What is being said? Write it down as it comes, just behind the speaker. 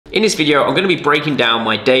In this video, I'm going to be breaking down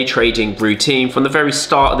my day trading routine from the very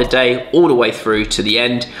start of the day all the way through to the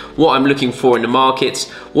end, what I'm looking for in the markets,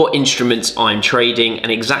 what instruments I'm trading,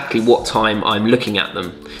 and exactly what time I'm looking at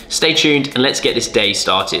them. Stay tuned and let's get this day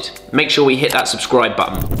started. Make sure we hit that subscribe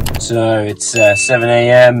button. So it's 7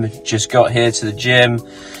 AM, just got here to the gym.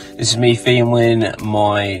 This is me filming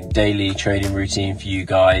my daily trading routine for you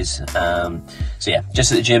guys. So yeah,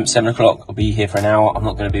 just at the gym, 7 o'clock, I'll be here for an hour. I'm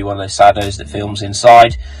not going to be one of those saddos that films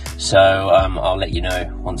inside. So I'll let you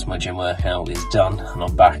know once my gym workout is done and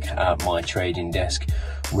I'm back at my trading desk,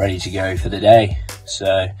 ready to go for the day.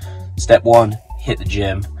 So step one, hit the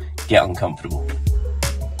gym, get uncomfortable.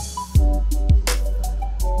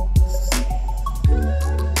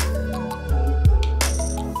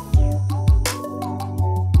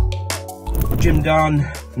 Gym done,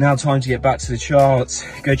 now time to get back to the charts,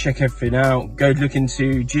 go check everything out, go look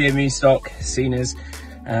into GME stock, seen as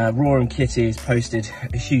Raw and Kitty has posted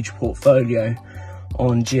a huge portfolio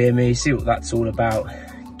on GME, see what that's all about,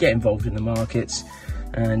 get involved in the markets,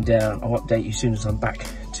 and I'll update you as soon as I'm back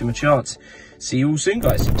to my charts. See you all soon,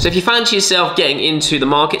 guys. So if you fancy yourself getting into the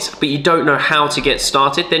markets, but you don't know how to get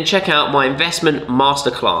started, then check out my investment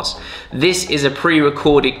masterclass. This is a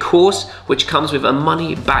pre-recorded course which comes with a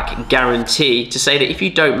money back guarantee to say that if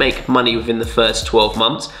you don't make money within the first 12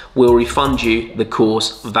 months, we'll refund you the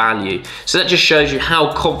course value. So that just shows you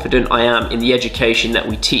how confident I am in the education that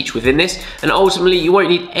we teach within this, and ultimately you won't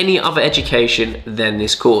need any other education than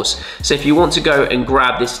this course. So if you want to go and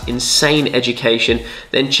grab this insane education,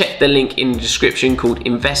 then check the link in the description called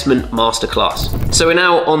Investment Masterclass. So we're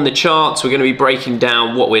now on the charts. We're going to be breaking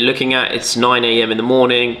down what we're looking at. It's 9 AM in the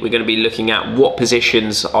morning. We're going to be looking at what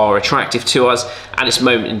positions are attractive to us. At this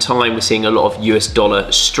moment in time, we're seeing a lot of US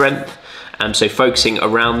dollar strength. So focusing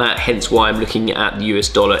around that, hence why I'm looking at the US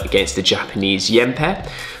dollar against the Japanese yen pair.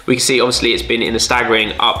 We can see obviously it's been in a staggering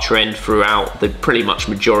uptrend throughout the pretty much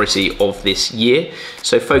majority of this year.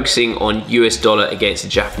 So focusing on US dollar against the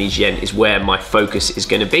Japanese yen is where my focus is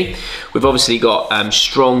going to be. We've obviously got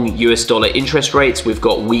strong US dollar interest rates, we've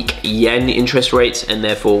got weak yen interest rates, and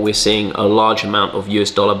therefore we're seeing a large amount of US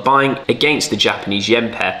dollar buying against the Japanese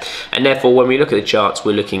yen pair. And therefore when we look at the charts,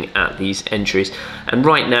 we're looking at these entries. And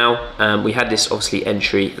right now, we had this obviously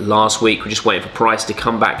entry last week. We're just waiting for price to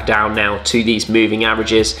come back down now to these moving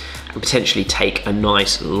averages and potentially take a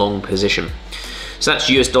nice long position. So that's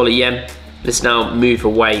US dollar yen. Let's now move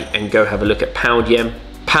away and go have a look at pound yen.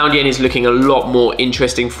 Pound yen is looking a lot more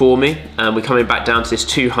interesting for me. We're coming back down to this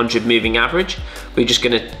 200 moving average. We're just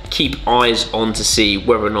going to keep eyes on to see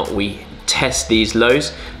whether or not we test these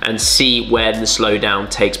lows and see where the slowdown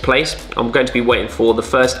takes place. I'm going to be waiting for the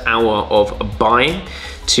first hour of buying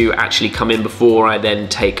to actually come in before I then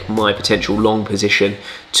take my potential long position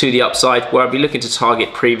to the upside, where I'll be looking to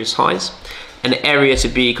target previous highs. An area to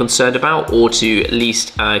be concerned about, or to at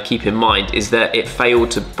least keep in mind, is that it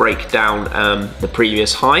failed to break down the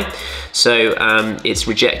previous high. So it's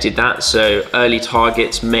rejected that. So early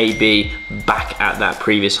targets may be back at that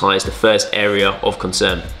previous high as the first area of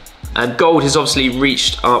concern. And gold has obviously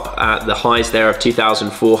reached up at the highs there of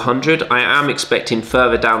 2,400. I am expecting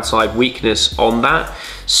further downside weakness on that,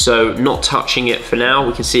 so not touching it for now.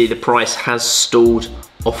 We can see the price has stalled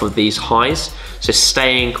off of these highs, so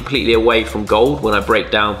staying completely away from gold when I break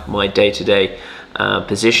down my day-to-day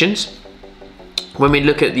positions. When we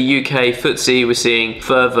look at the UK FTSE, we're seeing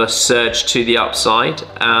further surge to the upside.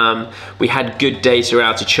 We had good data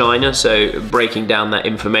out of China, so breaking down that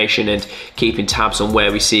information and keeping tabs on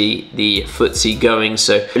where we see the FTSE going.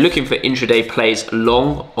 So we're looking for intraday plays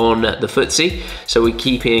long on the FTSE, so we're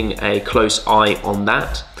keeping a close eye on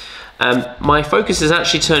that. My focus is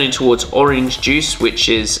actually turning towards orange juice, which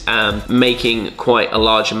is making quite a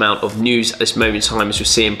large amount of news at this moment in time, as we're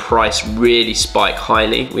seeing price really spike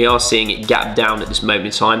highly. We are seeing it gap down at this moment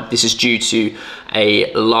in time. This is due to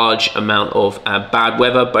a large amount of bad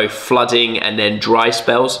weather, both flooding and then dry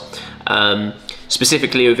spells,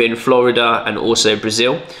 specifically within Florida and also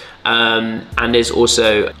Brazil. And there's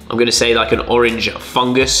also, I'm going to say, like an orange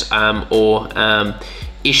fungus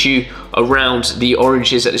issue around the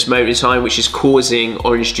oranges at this moment in time, which is causing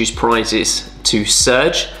orange juice prices to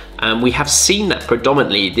surge. We have seen that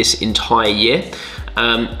predominantly this entire year,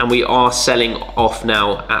 and we are selling off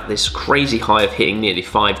now at this crazy high of hitting nearly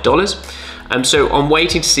 $5. So I'm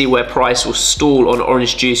waiting to see where price will stall on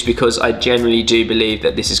orange juice, because I generally do believe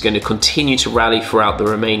that this is going to continue to rally throughout the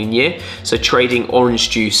remaining year. So trading orange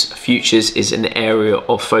juice futures is an area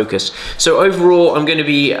of focus. So overall, I'm going to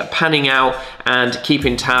be panning out and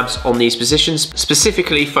keeping tabs on these positions,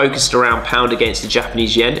 specifically focused around pound against the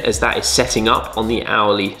Japanese yen, as that is setting up on the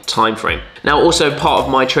hourly time frame. Now, also part of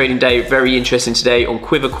my trading day, very interesting today on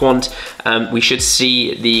Quiver Quant, we should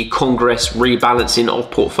see the Congress rebalancing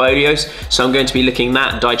of portfolios. So I'm going to be looking at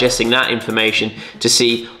that, digesting that information to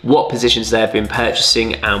see what positions they've been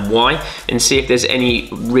purchasing and why, and see if there's any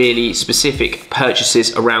really specific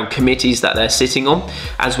purchases around committees that they're sitting on.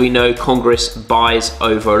 As we know, Congress buys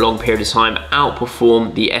over a long period of time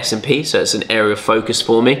outperform the S&P, so it's an area of focus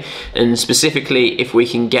for me. And specifically, if we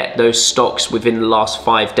can get those stocks within the last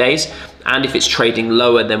 5 days, and if it's trading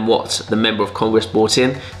lower than what the member of Congress bought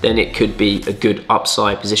in, then it could be a good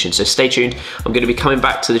upside position. So stay tuned. I'm going to be coming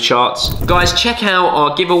back to the charts. Guys, check out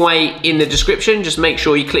our giveaway in the description. Just make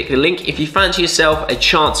sure you click the link if you fancy yourself a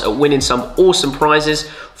chance at winning some awesome prizes,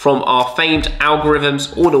 from our famed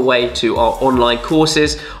algorithms all the way to our online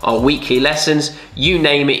courses, our weekly lessons, you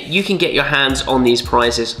name it, you can get your hands on these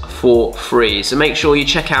prizes for free. So make sure you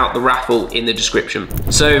check out the raffle in the description.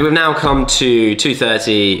 So we've now come to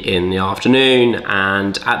 2:30 in the afternoon,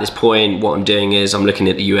 and at this point what I'm doing is I'm looking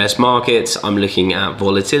at the US markets, I'm looking at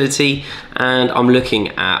volatility, and I'm looking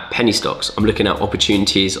at penny stocks. I'm looking at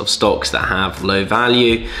opportunities of stocks that have low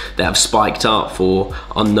value, that have spiked up for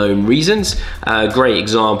unknown reasons. A great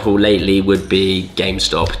example lately would be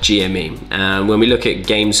GameStop, GME. And when we look at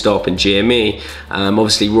GameStop and GME,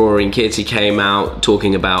 obviously Roaring Kitty came out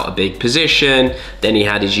talking about a big position, then he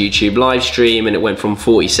had his YouTube live stream and it went from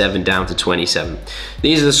 47 down to 27.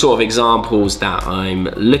 These are the sort of examples that I'm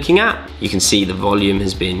looking at. You can see the volume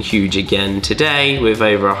has been huge again today with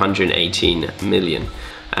over 118 million.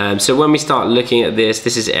 So when we start looking at this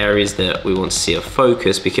is areas that we want to see a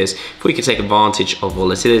focus, because if we could take advantage of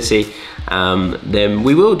volatility, then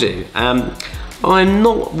we will do. I'm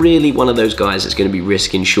not really one of those guys that's going to be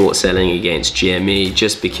risking short selling against GME,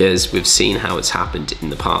 just because we've seen how it's happened in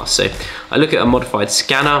the past. So I look at a modified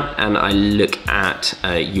scanner and I look at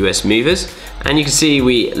US movers, and you can see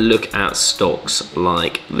we look at stocks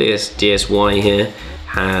like this. DSY here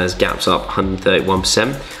has gaps up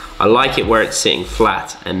 131%. I like it where it's sitting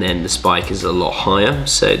flat and then the spike is a lot higher.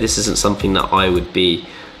 So this isn't something that I would be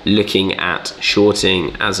looking at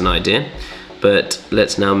shorting as an idea. But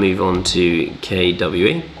let's now move on to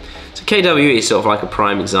KWE. So KWE is sort of like a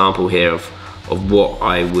prime example here of what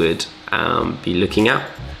I would be looking at.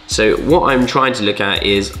 So what I'm trying to look at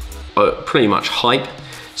is pretty much hype.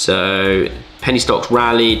 So penny stocks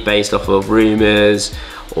rallied based off of rumors,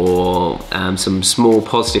 or some small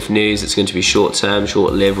positive news that's going to be short-term,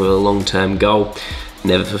 short-lived with a long-term goal,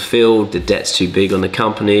 never fulfilled, the debt's too big on the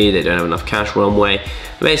company, they don't have enough cash runway.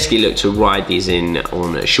 I basically look to ride these in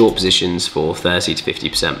on short positions for 30 to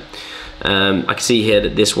 50%. I can see here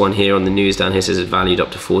that this one here on the news down here says it's valued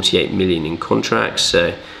up to 48 million in contracts,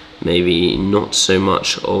 so maybe not so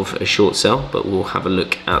much of a short sell, but we'll have a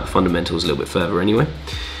look at the fundamentals a little bit further anyway.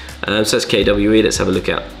 So that's KWE. Let's have a look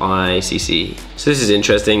at ICC. So this is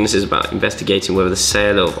interesting. This is about investigating whether the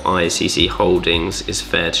sale of ICC holdings is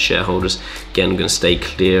fair to shareholders. Again, I'm going to stay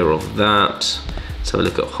clear of that. Let's have a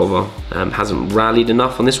look at Hover. Hasn't rallied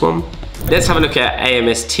enough on this one. Let's have a look at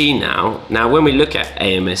AMST now. Now, when we look at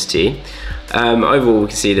AMST, overall we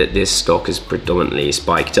can see that this stock is predominantly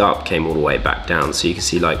spiked up, came all the way back down. So you can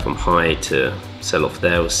see, like, from high to sell off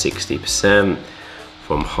there was 60%.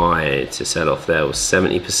 From high to sell off there was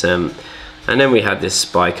 70%, and then we had this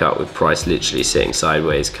spike up with price literally sitting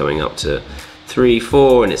sideways, coming up to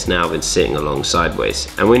 3-4, and it's now been sitting along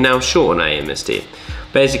sideways, and we're now short on AMST,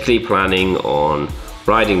 basically planning on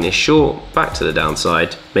riding this short back to the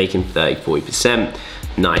downside, making 30-40%,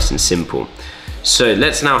 nice and simple. So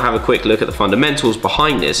let's now have a quick look at the fundamentals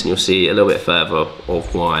behind this, and you'll see a little bit further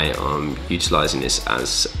of why I'm utilizing this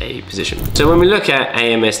as a position. So when we look at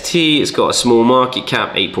AMST, it's got a small market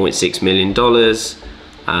cap, $8.6 million.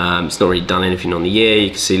 It's not really done anything on the year. You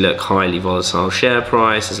can see, look, highly volatile share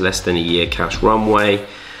price, has less than a year cash runway,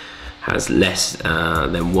 has less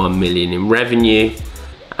than 1 million in revenue,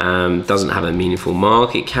 doesn't have a meaningful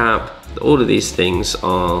market cap. All of these things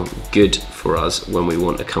are good for us when we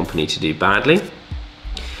want a company to do badly.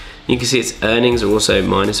 You can see its earnings are also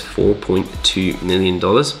minus $4.2 million,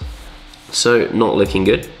 so not looking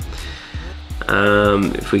good.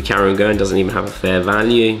 If we carry on going, doesn't even have a fair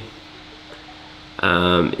value.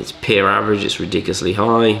 Its peer average is ridiculously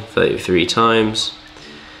high, 33 times.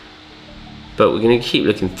 But we're going to keep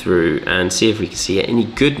looking through and see if we can see any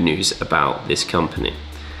good news about this company.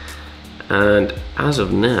 And as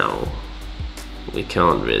of now, we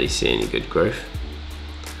can't really see any good growth.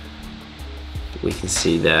 We can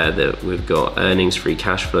see there that we've got earnings, free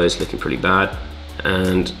cash flows looking pretty bad.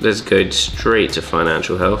 And let's go straight to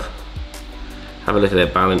financial health. Have a look at their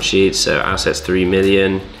balance sheet. So assets 3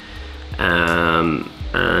 million,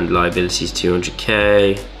 and liabilities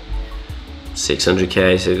 200k,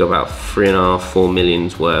 600k. So we've got about 3.5, 4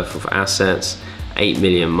 million's worth of assets, 8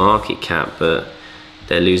 million market cap, but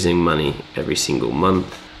they're losing money every single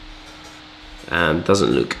month.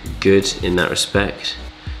 Doesn't look good in that respect.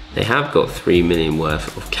 They have got 3 million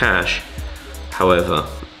worth of cash. However,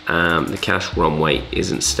 the cash runway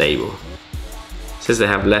isn't stable. It says they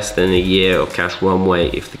have less than a year of cash runway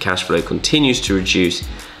if the cash flow continues to reduce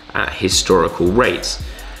at historical rates.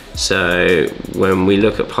 So when we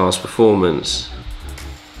look at past performance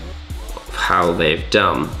of how they've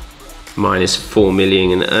done, minus 4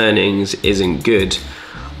 million in earnings isn't good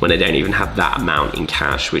when they don't even have that amount in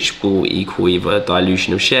cash, which will equal either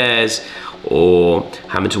dilution of shares or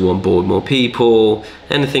having to onboard more people,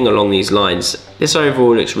 anything along these lines. This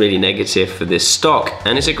overall looks really negative for this stock,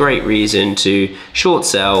 and it's a great reason to short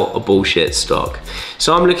sell a bullshit stock.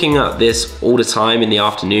 So I'm looking at this all the time in the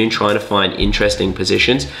afternoon, trying to find interesting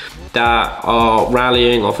positions that are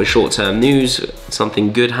rallying off of short-term news.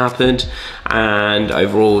 Something good happened, and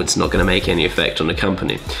overall it's not going to make any effect on the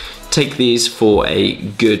company. Take these for a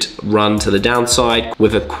good run to the downside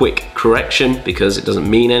with a quick correction, because it doesn't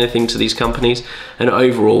mean anything to these companies, and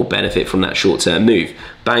overall benefit from that short-term move.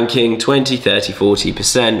 Banking 20, 30,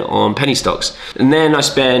 40% on penny stocks. And then I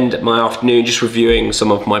spend my afternoon just reviewing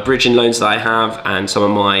some of my bridging loans that I have and some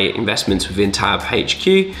of my investments within Tab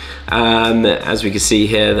HQ. As we can see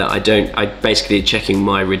here, that I basically checking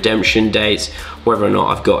my redemption dates, whether or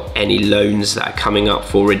not I've got any loans that are coming up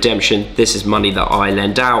for redemption. This is money that I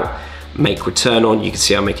lend out, make return on. You can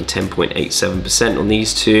see I'm making 10.87% on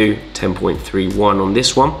these two, 10.31 on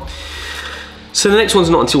this one. So the next one's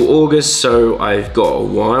not until August, so I've got a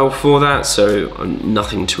while for that, so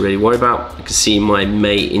nothing to really worry about. You can see my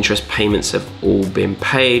May interest payments have all been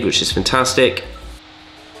paid, which is fantastic.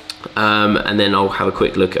 And then I'll have a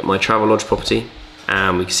quick look at my Travelodge property,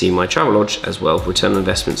 and we can see my Travelodge as well. Return on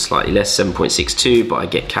investment slightly less, 7.62, but I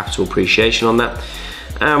get capital appreciation on that.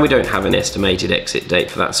 And we don't have an estimated exit date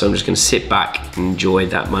for that, so I'm just going to sit back and enjoy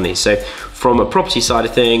that money. So from a property side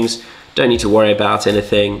of things, don't need to worry about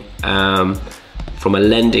anything. From a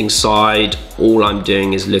lending side, all I'm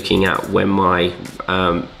doing is looking at when my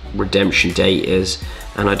redemption date is,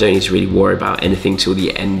 and I don't need to really worry about anything till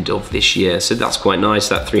the end of this year. So that's quite nice.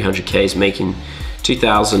 That 300k is making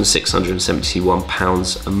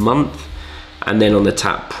 £2,671 a month. And then on the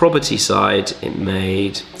Tap property side, it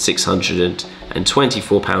made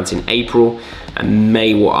 £624 in April, and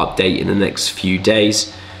May will update in the next few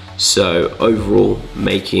days. So overall,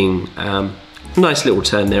 making nice little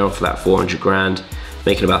return there off that 400 grand,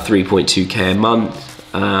 making about 3.2k a month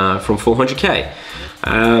from 400k.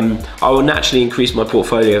 I will naturally increase my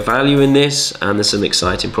portfolio value in this, and there's some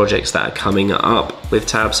exciting projects that are coming up with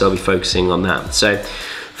Tab, so I'll be focusing on that. So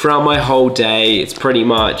throughout my whole day, it's pretty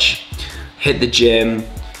much hit the gym,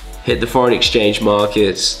 hit the foreign exchange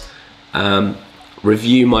markets,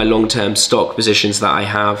 review my long-term stock positions that I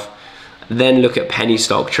have, then look at penny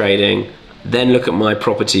stock trading, then look at my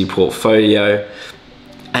property portfolio,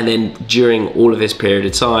 and then during all of this period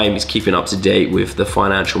of time is keeping up to date with the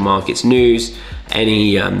financial markets news,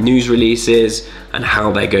 any news releases, and how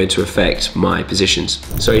they're going to affect my positions.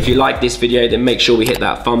 So if you like this video, then make sure we hit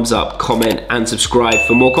that thumbs up, comment, and subscribe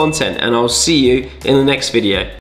for more content, and I'll see you in the next video.